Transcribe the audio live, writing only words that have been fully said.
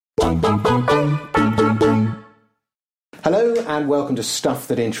Hello and welcome to Stuff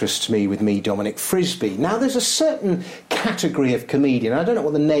That Interests Me with me, Dominic Frisby. Now, there's a certain category of comedian, I don't know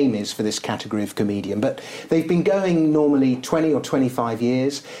what the name is for this category of comedian, but they've been going normally 20 or 25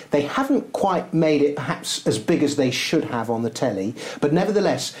 years. They haven't quite made it perhaps as big as they should have on the telly, but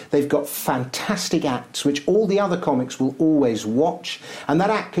nevertheless, they've got fantastic acts which all the other comics will always watch, and that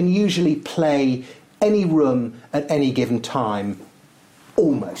act can usually play any room at any given time.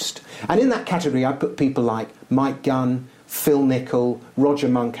 Almost. And in that category, I put people like Mike Gunn, Phil Nichol, Roger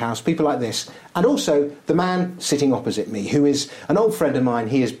Monkhouse, people like this. And also the man sitting opposite me, who is an old friend of mine.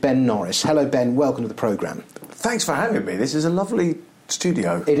 He is Ben Norris. Hello, Ben. Welcome to the programme. Thanks for having me. This is a lovely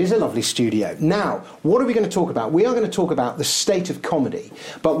studio. It is a lovely studio. Now, what are we going to talk about? We are going to talk about the state of comedy,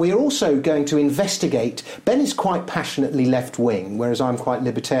 but we are also going to investigate. Ben is quite passionately left-wing, whereas I'm quite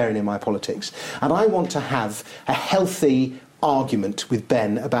libertarian in my politics. And I want to have a healthy argument with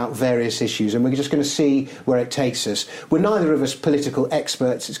Ben about various issues, and we're just going to see where it takes us. We're neither of us political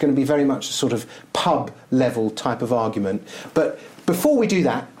experts. It's going to be very much a sort of pub level type of argument. But before we do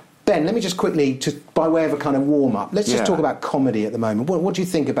that, Ben, let me just quickly, by way of a kind of warm up, let's just talk about comedy at the moment. What do you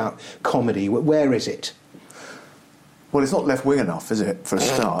think about comedy? Where is it? Well, it's not left-wing enough, is it, for a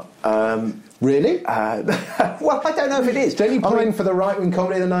start? Really? Well, I don't know if it is. Don't you pine for the right-wing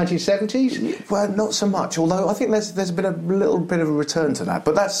comedy of the 1970s? Well, not so much, although I think there's been a little bit of a return to that,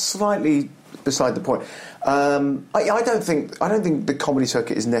 but that's slightly beside the point. I don't think the comedy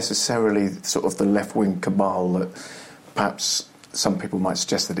circuit is necessarily sort of the left-wing cabal that perhaps some people might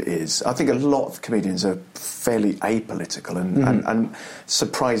suggest that it is. I think a lot of comedians are fairly apolitical and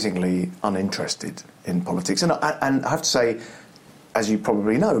surprisingly uninterested in politics. And I have to say, as you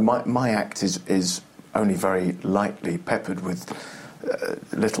probably know, my act is only very lightly peppered with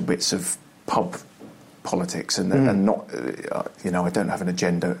little bits of pub politics and not, I don't have an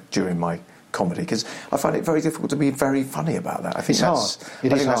agenda during my comedy because I find it very difficult to be very funny about that. I think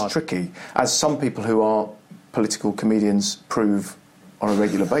that's tricky, as some people who are political comedians prove on a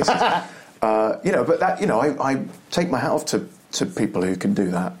regular basis. But that, I take my hat off to people who can do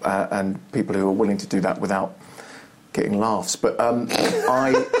that and people who are willing to do that without getting laughs. But I'm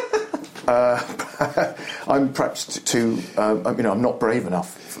perhaps I'm not brave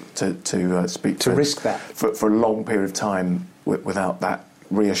enough to speak to risk that for a long period of time without that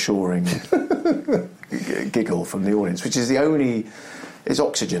reassuring giggle from the audience, which is the only. It's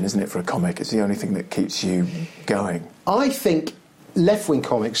oxygen, isn't it, for a comic? It's the only thing that keeps you going. I think left-wing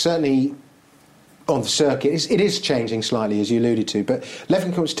comics, certainly on the circuit, it is changing slightly, as you alluded to, but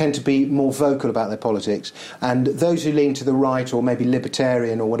left-wing comics tend to be more vocal about their politics, and those who lean to the right or maybe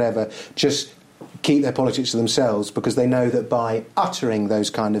libertarian or whatever just keep their politics to themselves because they know that by uttering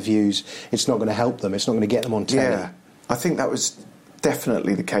those kind of views, it's not going to help them, it's not going to get them on telly. Yeah, I think that was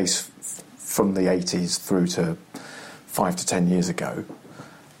definitely the case from the 80s through to 5 to 10 years ago.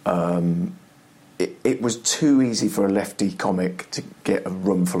 It was too easy for a lefty comic to get a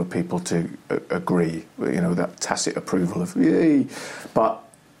room full of people to agree, that tacit approval of yay. But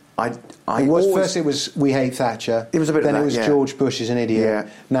first it was we hate Thatcher. It was a bit then of that, it was George Bush is an idiot. Yeah.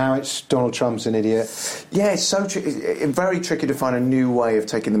 Now it's Donald Trump's an idiot. Yeah, it's so very tricky to find a new way of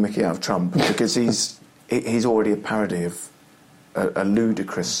taking the mickey out of Trump because he's already a parody of a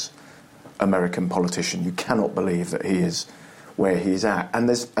ludicrous American politician. You cannot believe that he is where he's at, and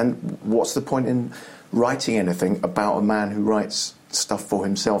what's the point in writing anything about a man who writes stuff for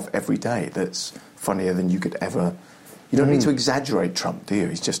himself every day that's funnier than you could ever. You don't need to exaggerate Trump, do you?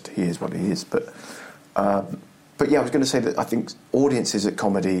 He is what he is. But yeah, I was going to say that I think audiences at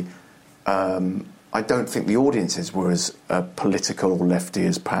comedy, I don't think the audiences were as political or lefty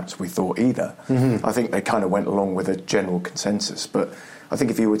as perhaps we thought either. I think they kind of went along with a general consensus, but I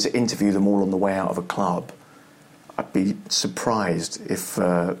think if you were to interview them all on the way out of a club, I'd be surprised if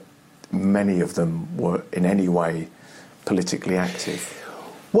many of them were in any way politically active.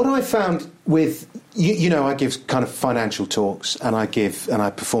 What I found with, I give kind of financial talks and I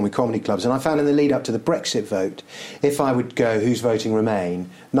perform in comedy clubs, and I found in the lead up to the Brexit vote, if I would go, who's voting Remain,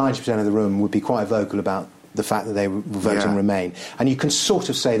 90% of the room would be quite vocal about the fact that they were voting Remain. And you can sort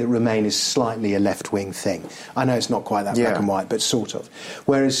of say that Remain is slightly a left-wing thing. I know it's not quite that black and white, but sort of.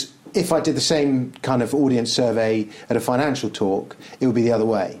 Whereas if I did the same kind of audience survey at a financial talk, it would be the other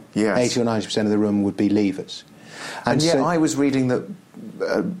way. Yes. 80 or 90% of the room would be leavers. And yet I was reading that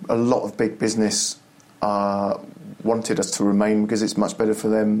a lot of big business wanted us to remain because it's much better for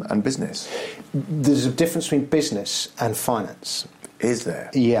them and business. There's a difference between business and finance. Is there?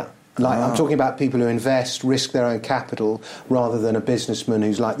 Yeah. I'm talking about people who invest, risk their own capital, rather than a businessman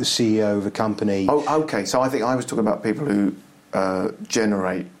who's like the CEO of a company. Oh, OK. So I think I was talking about people who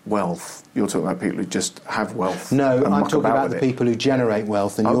generate wealth. You're talking about people who just have wealth. No, and I'm muck talking about the with it. people who generate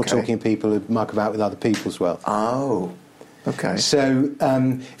wealth, and you're Okay. talking people who muck about with other people's wealth. Oh, okay. So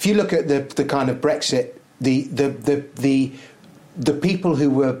if you look at the kind of Brexit, the people who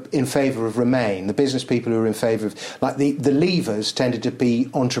were in favour of Remain, the business people who were in favour of, like the Leavers tended to be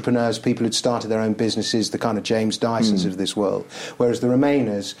entrepreneurs, people who'd started their own businesses, the kind of James Dysons of this world, whereas the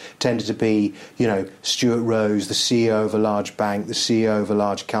Remainers tended to be, you know, Stuart Rose, the CEO of a large bank, the CEO of a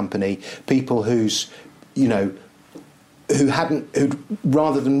large company, people who'd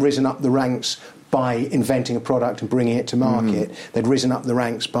rather than risen up the ranks by inventing a product and bringing it to market, they'd risen up the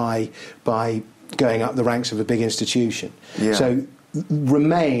ranks by going up the ranks of a big institution. Yeah. So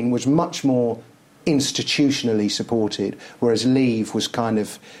Remain was much more institutionally supported, whereas Leave was kind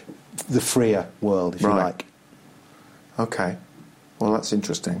of the freer world, if you like. Okay. Well, that's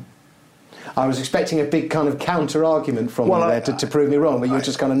interesting. I was expecting a big kind of counter-argument from you there to prove me wrong, but you're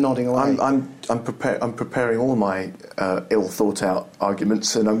just kind of nodding away. I'm preparing all my ill-thought-out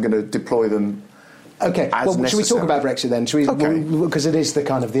arguments, and I'm going to deploy them. Okay, well, should we talk about Brexit then? Okay. Because it is the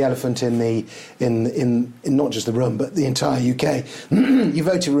kind of the elephant in not just the room, but the entire UK. You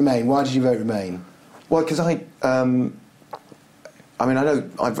voted Remain. Why did you vote Remain? Well, because I know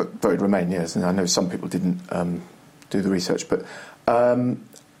I voted Remain, yes, and I know some people didn't do the research, but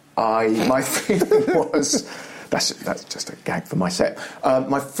my feeling was that's just a gag for my set.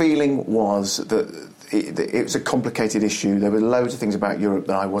 My feeling was that it was a complicated issue. There were loads of things about Europe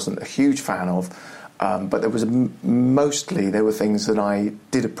that I wasn't a huge fan of. But there was mostly there were things that I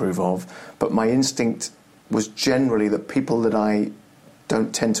did approve of, but my instinct was generally that people that I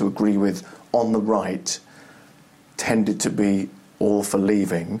don't tend to agree with on the right tended to be all for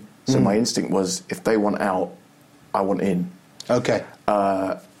leaving. So my instinct was, if they want out, I want in. Okay.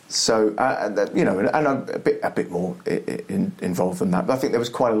 So and I'm a bit more involved than that. But I think there was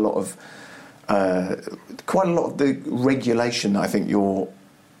quite a lot of the regulation that I think you're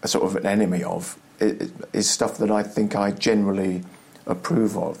sort of an enemy of. Is stuff that I think I generally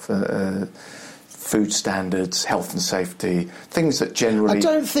approve of. Food standards, health and safety, things that generally... I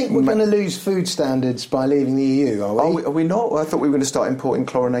don't think we're going to lose food standards by leaving the EU, are we? Are we not? I thought we were going to start importing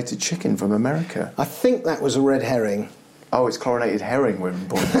chlorinated chicken from America. I think that was a red herring. Oh, it's chlorinated herring we're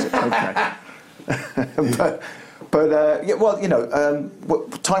importing. Okay.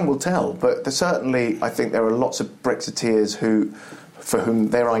 Time will tell. But certainly, I think there are lots of Brexiteers for whom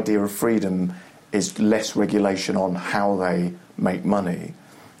their idea of freedom is less regulation on how they make money,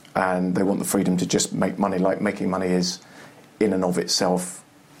 and they want the freedom to just make money, like making money is in and of itself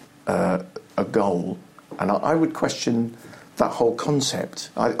a goal. And I would question that whole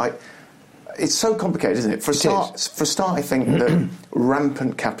concept. It's so complicated, isn't it? For a start, I think that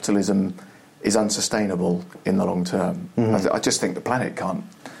rampant capitalism is unsustainable in the long term. I just think the planet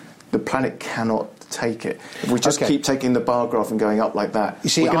cannot take it. If we just keep taking the bar graph and going up like that... You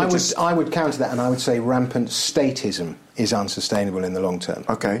see, I would counter that, and I would say rampant statism is unsustainable in the long term.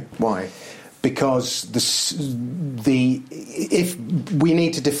 Okay, why? Because if we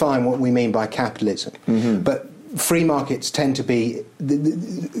need to define what we mean by capitalism, but free markets tend to be...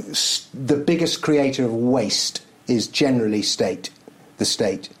 The biggest creator of waste is generally the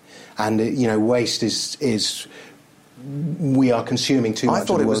state. And, waste is we are consuming too much. I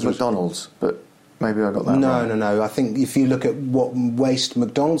thought it was McDonald's, but... Maybe I got that wrong. No. I think if you look at what waste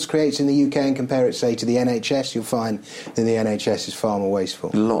McDonald's creates in the UK and compare it, say, to the NHS, you'll find that the NHS is far more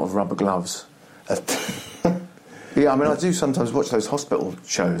wasteful. A lot of rubber gloves. Yeah, I mean, I do sometimes watch those hospital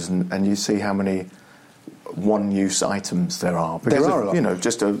shows and you see how many one-use items there are. Because there are a lot.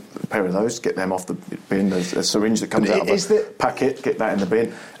 Just a pair of those, get them off the bin. There's a syringe that comes out of a packet, get that in the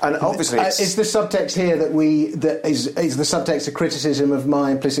bin. And obviously is the subtext here is the subtext a criticism of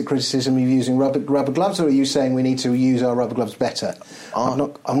my implicit criticism of using rubber gloves, or are you saying we need to use our rubber gloves better? I'm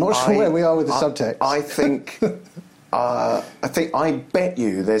not sure where we are with the subtext. I bet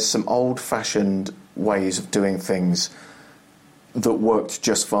you there's some old-fashioned ways of doing things that worked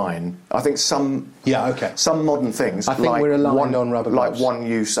just fine. I think some modern things, I think we're aligned on rubber gloves. Like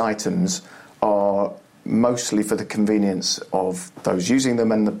one-use items, are mostly for the convenience of those using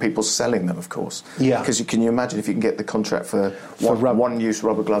them and the people selling them, of course. Yeah. Because can you imagine if you can get the contract for one-use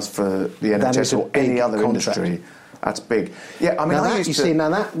rubber gloves for the NHS or any other industry? That's big. Yeah, I mean,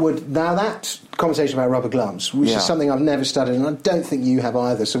 that conversation about rubber gloves, which is something I've never studied, and I don't think you have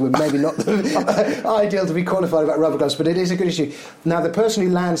either, so we're maybe not ideal to be qualified about rubber gloves, but it is a good issue. Now, the person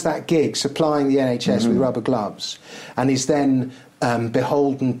who lands that gig supplying the NHS with rubber gloves and is then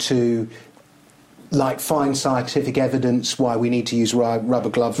beholden to like find scientific evidence why we need to use rubber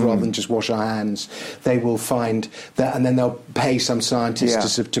gloves rather than just wash our hands. They will find that, and then they'll pay some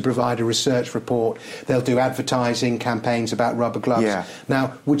scientists to provide a research report. They'll do advertising campaigns about rubber gloves. Yeah.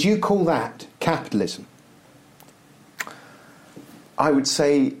 Now, would you call that capitalism? I would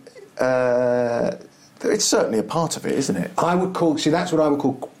say it's certainly a part of it, isn't it? I would call, that's what I would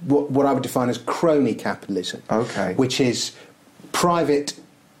call, what I would define as crony capitalism. Okay. Which is private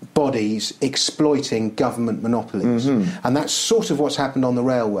bodies exploiting government monopolies. And that's sort of what's happened on the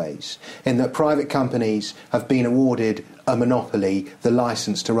railways, in that private companies have been awarded a monopoly, the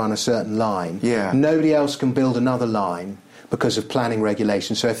licence to run a certain line. Yeah. Nobody else can build another line because of planning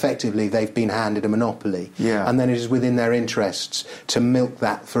regulations, so effectively they've been handed a monopoly. Yeah. And then it is within their interests to milk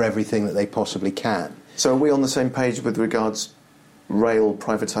that for everything that they possibly can. So are we on the same page with regards rail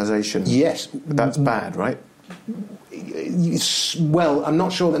privatisation? Yes. That's bad, right? Well, I'm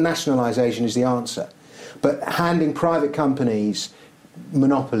not sure that nationalisation is the answer, but handing private companies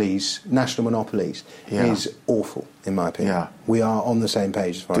monopolies, national monopolies, is awful, in my opinion. Yeah. We are on the same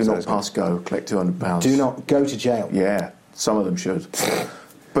page as far as Do that not is pass go, collect £200. Do not go to jail. Yeah, some of them should.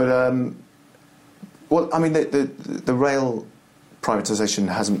 But, well, I mean, the rail privatisation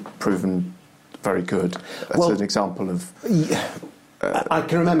hasn't proven very good. That's an example of... I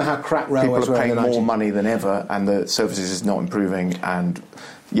can remember how crap railways people are were paying in the more money than ever, and the services is not improving, and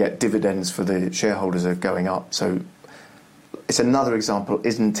yet dividends for the shareholders are going up. So it's another example,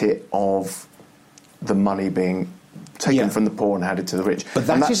 isn't it, of the money being taken from the poor and handed to the rich. But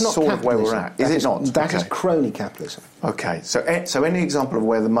that's is not sort capitalism. of where we're at. Is it not? That is crony capitalism. Okay, so any example of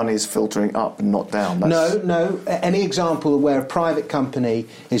where the money is filtering up and not down? No. Any example where a private company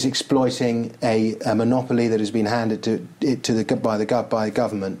is exploiting a monopoly that has been handed by the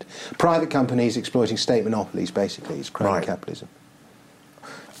government. Private companies exploiting state monopolies, basically, is crony capitalism.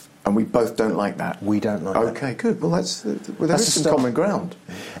 And we both don't like that. We don't like that. Okay, good. Well, that's some common ground.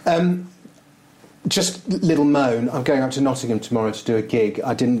 Just little moan. I'm going up to Nottingham tomorrow to do a gig.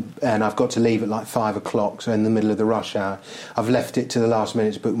 And I've got to leave at like 5 o'clock, so in the middle of the rush hour. I've left it to the last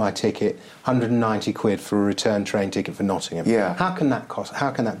minute to book my ticket. 190 quid for a return train ticket for Nottingham. Yeah. How can that cost? How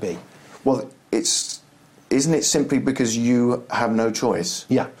can that be? Well, isn't it simply because you have no choice?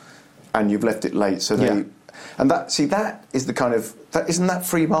 Yeah. And you've left it late, so they... And that is the kind of... Isn't that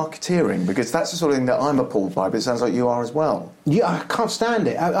free marketeering? Because that's the sort of thing that I'm appalled by, but it sounds like you are as well. Yeah, I can't stand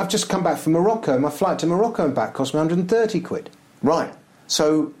it. I've just come back from Morocco. My flight to Morocco and back cost me 130 quid. Right.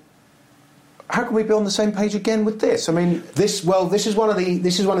 So how can we be on the same page again with this? I mean... This is one of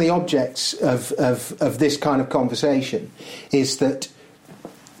the objects of this kind of conversation, is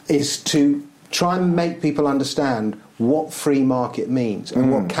to try and make people understand what free market means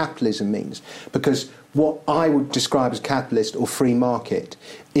and what capitalism means. Because what I would describe as capitalist or free market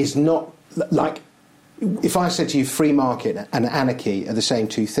is not like... If I said to you free market and anarchy are the same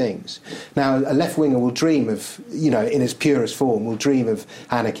two things, now a left-winger will dream of, in its purest form, will dream of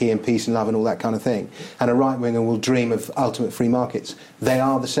anarchy and peace and love and all that kind of thing, and a right-winger will dream of ultimate free markets. They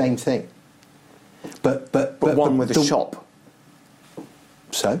are the same thing. But one with a shop.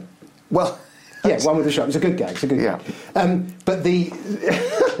 So? Well... Yeah, one with a shop. It's a good game. But the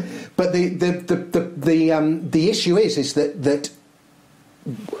issue is that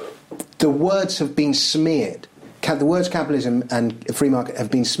the words have been smeared. The words capitalism and free market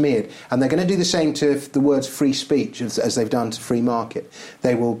have been smeared, and they're going to do the same to the words free speech as they've done to free market.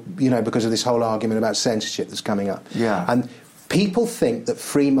 They will, because of this whole argument about censorship that's coming up. Yeah. And people think that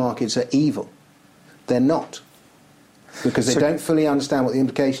free markets are evil. They're not. Because they don't fully understand what the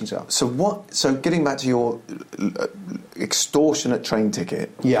implications are. So getting back to your extortionate train ticket,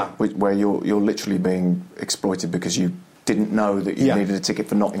 where you're literally being exploited because you didn't know that you needed a ticket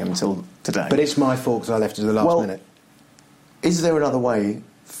for Nottingham until today. But it's my fault because I left it to the last minute. Is there another way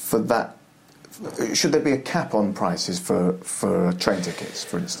for that? Should there be a cap on prices for train tickets,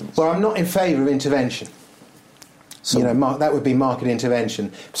 for instance? Well, I'm not in favour of intervention. So, that would be market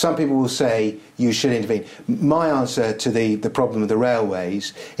intervention. Some people will say you should intervene. My answer to the problem of the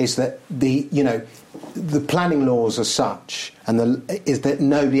railways is that the planning laws are such, is that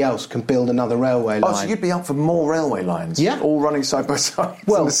nobody else can build another railway line. Oh, so you'd be up for more railway lines? Yeah. All running side by side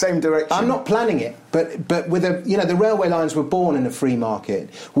in the same direction? I'm not planning it, but with the railway lines were born in a free market.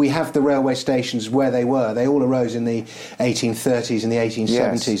 We have the railway stations where they were. They all arose in the 1830s and the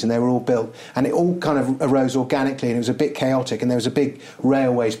 1870s, and they were all built, and it all kind of arose organically, and it was a bit chaotic, and there was a big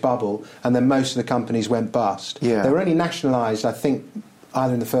railways bubble, and then most of the companies went bust. Yeah. They were only nationalised, I think,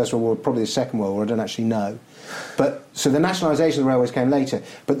 either in the First World War or probably the Second World War, I don't actually know. But so the nationalisation of the railways came later.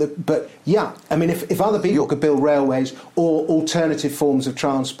 But yeah, I mean, if other people could build railways or alternative forms of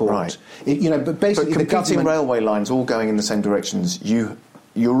transport, right. But basically but the government, railway lines all going in the same directions.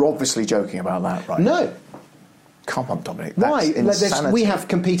 You're obviously joking about that, right? No. Come on, Dominic. Why? Insanity. We have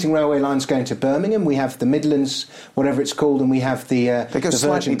competing railway lines going to Birmingham. We have the Midlands, whatever it's called, and we have the. They go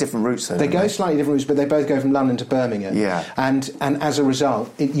slightly different routes, though. They go slightly different routes, but they both go from London to Birmingham. Yeah. And as a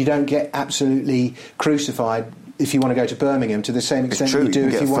result, you don't get absolutely crucified if you want to go to Birmingham to the same extent that you do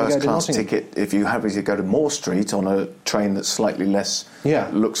if you want to go to Nottingham. Ticket if you happen to go to Moore Street on a train that's slightly less,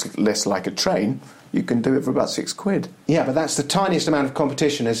 looks less like a train. You can do it for about £6. Yeah, but that's the tiniest amount of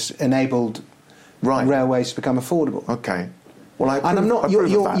competition has enabled. Right. Railways to become affordable. Okay. Well,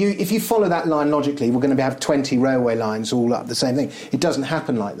 if you follow that line logically, we're going to have 20 railway lines all up the same thing. It doesn't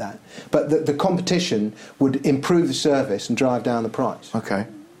happen like that. But the competition would improve the service and drive down the price. Okay.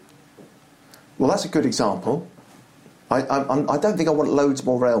 Well, that's a good example. I don't think I want loads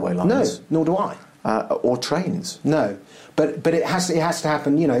more railway lines. No, nor do I. Or trains. No. But it has to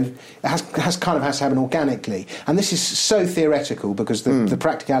happen, it has to happen organically. And this is so theoretical because the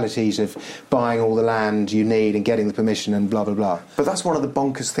practicalities of buying all the land you need and getting the permission and blah, blah, blah. But that's one of the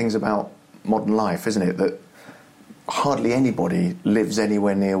bonkers things about modern life, isn't it? That hardly anybody lives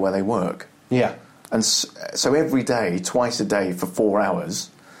anywhere near where they work. Yeah. And so every day, twice a day for 4 hours,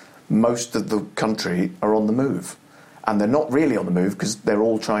 most of the country are on the move. And they're not really on the move because they're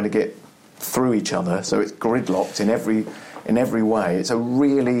all trying to get through each other, so it's gridlocked in every way. It's a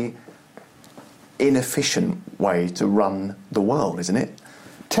really inefficient way to run the world, isn't it?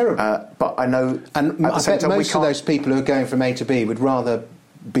 Terrible. But I know, and I bet most of those people who are going from A to B would rather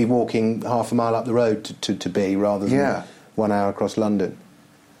be walking half a mile up the road to B rather than 1 hour across London.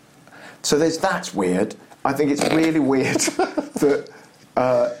 So that's weird. I think it's really weird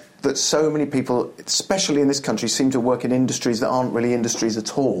that so many people, especially in this country, seem to work in industries that aren't really industries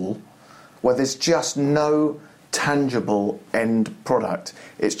at all, where there's just no tangible end product.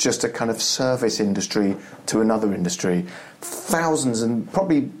 It's just a kind of service industry to another industry. Thousands and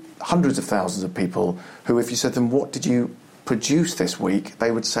probably hundreds of thousands of people who, if you said to them, what did you produce this week,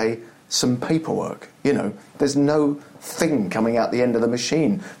 they would say, some paperwork. There's no thing coming out the end of the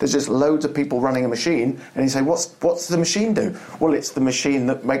machine. There's just loads of people running a machine, and you say, what's the machine do? Well, it's the machine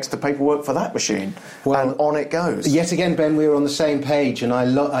that makes the paperwork for that machine. Well, and on it goes. Yet again, Ben, we were on the same page, and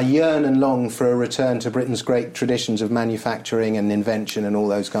I yearn and long for a return to Britain's great traditions of manufacturing and invention and all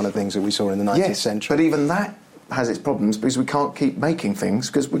those kind of things that we saw in the 19th century. But even that has its problems because we can't keep making things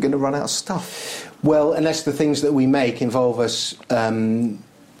because we're going to run out of stuff. Well, unless the things that we make involve us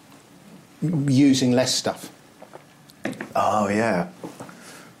using less stuff. Oh, yeah.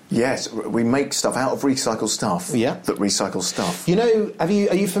 Yes, we make stuff out of recycled stuff that recycles stuff. Are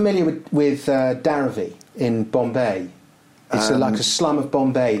you familiar with Dharavi in Bombay? It's like a slum of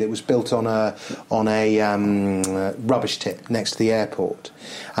Bombay that was built on a rubbish tip next to the airport.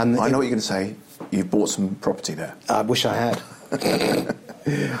 And I know what you're going to say. You've bought some property there. I wish I had.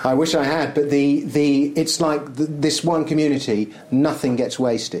 I wish I had, but it's like this one community, nothing gets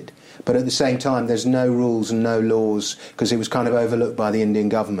wasted. But at the same time, there's no rules and no laws because it was kind of overlooked by the Indian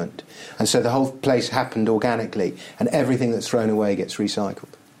government. And so the whole place happened organically, and everything that's thrown away gets recycled.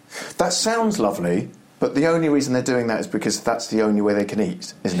 That sounds lovely, but the only reason they're doing that is because that's the only way they can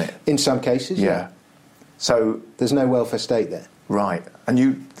eat, isn't it? In some cases, yeah. So there's no welfare state there. Right.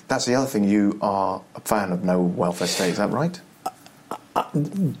 And that's the other thing, you are a fan of no welfare state, is that right?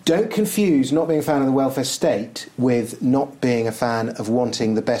 Don't confuse not being a fan of the welfare state with not being a fan of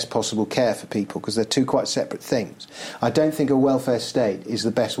wanting the best possible care for people, because they're two quite separate things. I don't think a welfare state is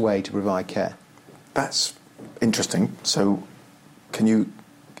the best way to provide care. That's interesting. So can you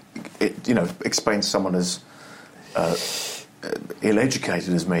explain to someone as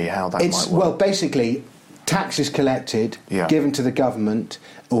ill-educated as me how that might work? Well, basically, tax is collected, given to the government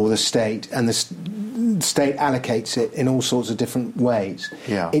or the state, and the state allocates it in all sorts of different ways.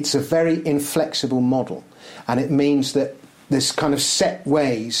 Yeah. It's a very inflexible model, and it means that there's kind of set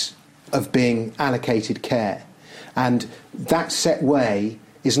ways of being allocated care, and that set way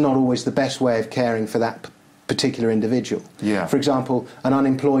is not always the best way of caring for that particular individual. Yeah. For example, an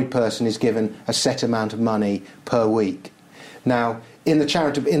unemployed person is given a set amount of money per week. Now, in the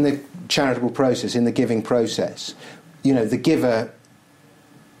charitable process, in the giving process, the giver,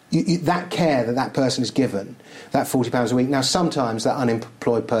 that care that person is given, that £40 a week. Now, sometimes that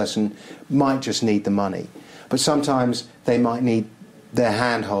unemployed person might just need the money, but sometimes they might need their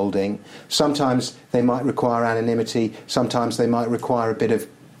hand-holding. Sometimes they might require anonymity. Sometimes they might require a bit of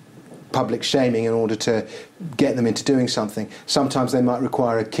public shaming in order to get them into doing something. Sometimes they might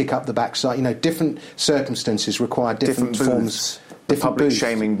require a kick up the backside. You know, different circumstances require different forms. Different public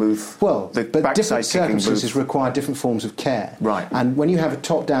shaming booth. Well, the but different circumstances booth. require different forms of care. Right. And when you have a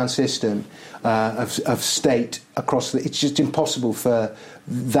top-down system of state across it's just impossible for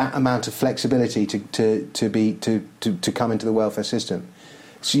that amount of flexibility to come into the welfare system.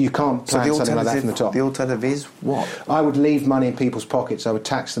 So you can't plan something like that from the top. The alternative is what? I would leave money in people's pockets. I would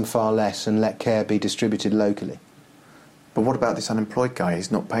tax them far less and let care be distributed locally. But what about this unemployed guy?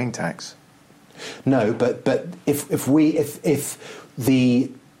 He's not paying tax. No, but if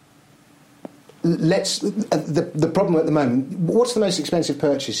the problem at the moment, what's the most expensive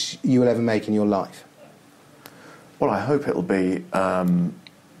purchase you will ever make in your life? Well, I hope it'll be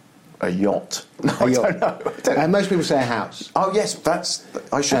a yacht. No, I don't know. Most people say a house. Oh yes,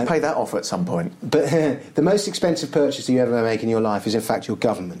 I should pay that off at some point. But the most expensive purchase you ever make in your life is in fact your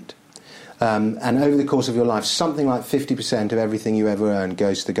government. And over the course of your life, something like 50% of everything you ever earn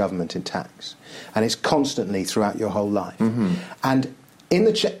goes to the government in tax. And it's constantly throughout your whole life. Mm-hmm. And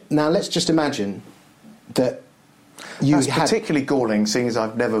now let's just imagine that That's particularly galling, seeing as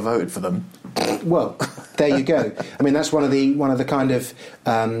I've never voted for them. Well, there you go. I mean, that's one of the kind of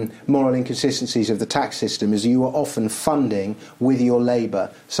moral inconsistencies of the tax system, is you are often funding with your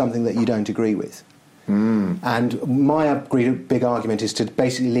labour something that you don't agree with. Mm. And my big argument is to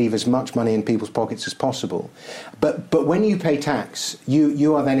basically leave as much money in people's pockets as possible. But when you pay tax,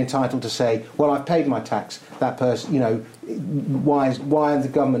 you are then entitled to say, well, I've paid my tax. That person, why is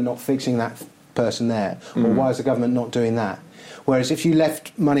the government not fixing that person there? Or why is the government not doing that? Whereas if you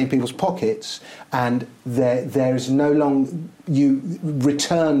left money in people's pockets and there is no longer, you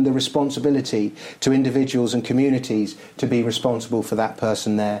return the responsibility to individuals and communities to be responsible for that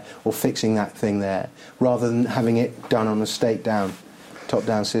person there or fixing that thing there, rather than having it done on a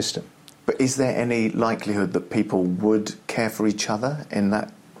top-down system. But is there any likelihood that people would care for each other in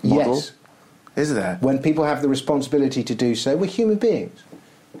that model? Yes. Is there? When people have the responsibility to do so, we're human beings.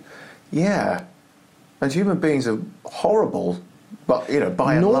 Yeah. And human beings are horrible, but,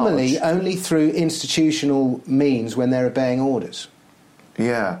 by and large. Normally, only through institutional means when they're obeying orders.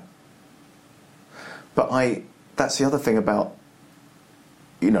 Yeah. But that's the other thing about,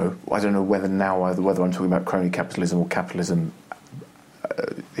 I don't know whether I'm talking about crony capitalism or capitalism,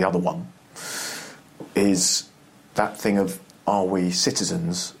 the other one, is that thing of, are we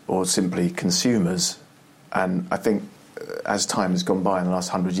citizens or simply consumers? And I think as time has gone by in the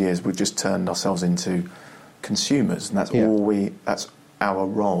last 100 years, we've just turned ourselves into consumers, and that's our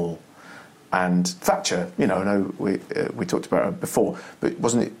role. And Thatcher, I know we talked about her before, but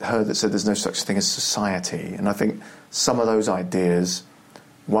wasn't it her that said there's no such thing as society? And I think some of those ideas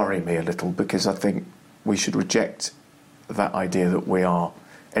worry me a little, because I think we should reject that idea that we are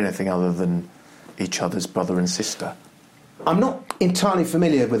anything other than each other's brother and sister. I'm not entirely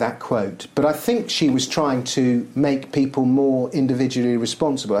familiar with that quote, but I think she was trying to make people more individually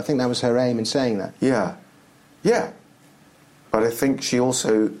responsible. I think that was her aim in saying that. Yeah. Yeah. But I think she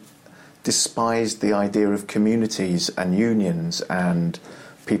also despised the idea of communities and unions and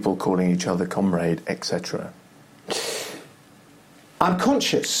people calling each other comrade, etc. I'm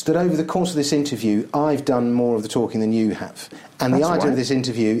conscious that over the course of this interview, I've done more of the talking than you have. And the idea of this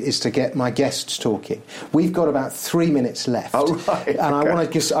interview is to get my guests talking. We've got about 3 minutes left. Oh, right. And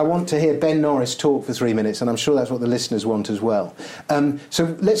okay. I want to hear Ben Norris talk for 3 minutes, and I'm sure that's what the listeners want as well. So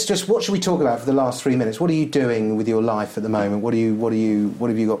what should we talk about for the last 3 minutes? What are you doing with your life at the moment? What have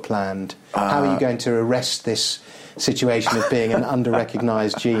you got planned? How are you going to arrest this situation of being an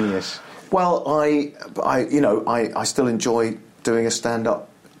under-recognised genius? Well, I still enjoy doing a stand-up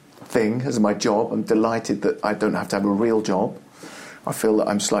thing as my job. I'm delighted that I don't have to have a real job. I feel that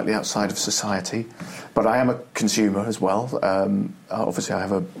I'm slightly outside of society, but I am a consumer as well. Obviously, I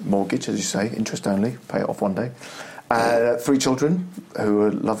have a mortgage, as you say, interest only, pay it off one day. 3 children who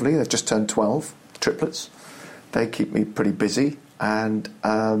are lovely. They've just turned 12, triplets. They keep me pretty busy, and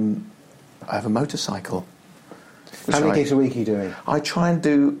I have a motorcycle. How many gigs a week are you doing? I try and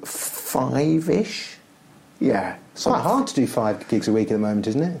do 5-ish. Yeah. It's quite hard to do 5 gigs a week at the moment,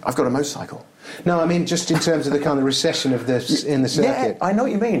 isn't it? I've got a motorcycle. No, I mean just in terms of the kind of recession of this in the circuit. Yeah, I know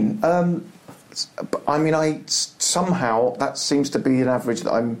what you mean. Somehow that seems to be an average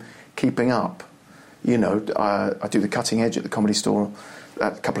that I'm keeping up. I do the Cutting Edge at the Comedy Store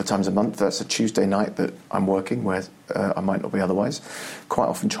a couple of times a month. That's a Tuesday night that I'm working, where I might not be otherwise. Quite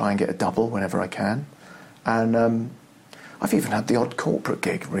often try and get a double whenever I can. And I've even had the odd corporate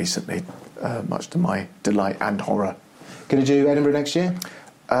gig recently, much to my delight and horror. Going to do Edinburgh next year?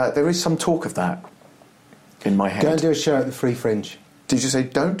 There is some talk of that in my head. Go and do a show at the Free Fringe. Did you say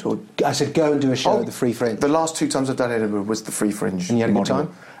don't or? I said go and do a show at the Free Fringe. The last 2 times I've done Edinburgh was the Free Fringe. And you had a good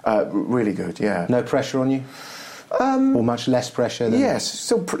time? Really good, yeah. No pressure on you? Or much less pressure than... Yes,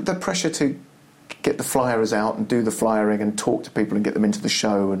 still the pressure to get the flyers out and do the flyering and talk to people and get them into the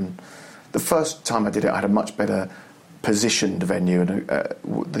show. And the first time I did it, I had a much better positioned venue, and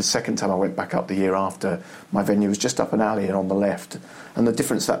the second time I went back up the year after, my venue was just up an alley and on the left. And the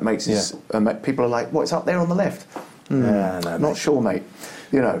difference that makes is people are like, "What? It's up there on the left." No, not sure, mate.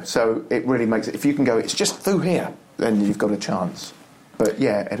 So it really makes it. If you can go, it's just through here, then you've got a chance. But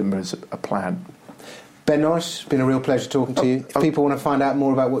yeah, Edinburgh's a plan. Ben Norris, it's been a real pleasure talking to you. If people want to find out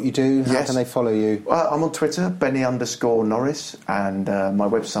more about what you do, how can they follow you? I'm on Twitter, Benny_Norris, and my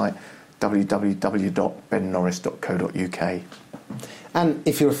website, www.bennorris.co.uk. And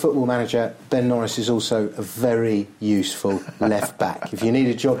if you're a football manager, Ben Norris is also a very useful left back. If you need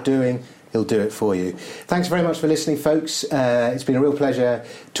a job doing, he'll do it for you. Thanks very much for listening, folks. It's been a real pleasure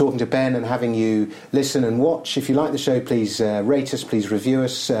talking to Ben and having you listen and watch. If you like the show, please rate us, please review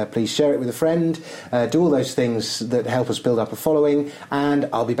us, please share it with a friend. Do all those things that help us build up a following. And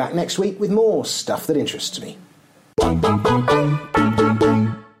I'll be back next week with more stuff that interests me.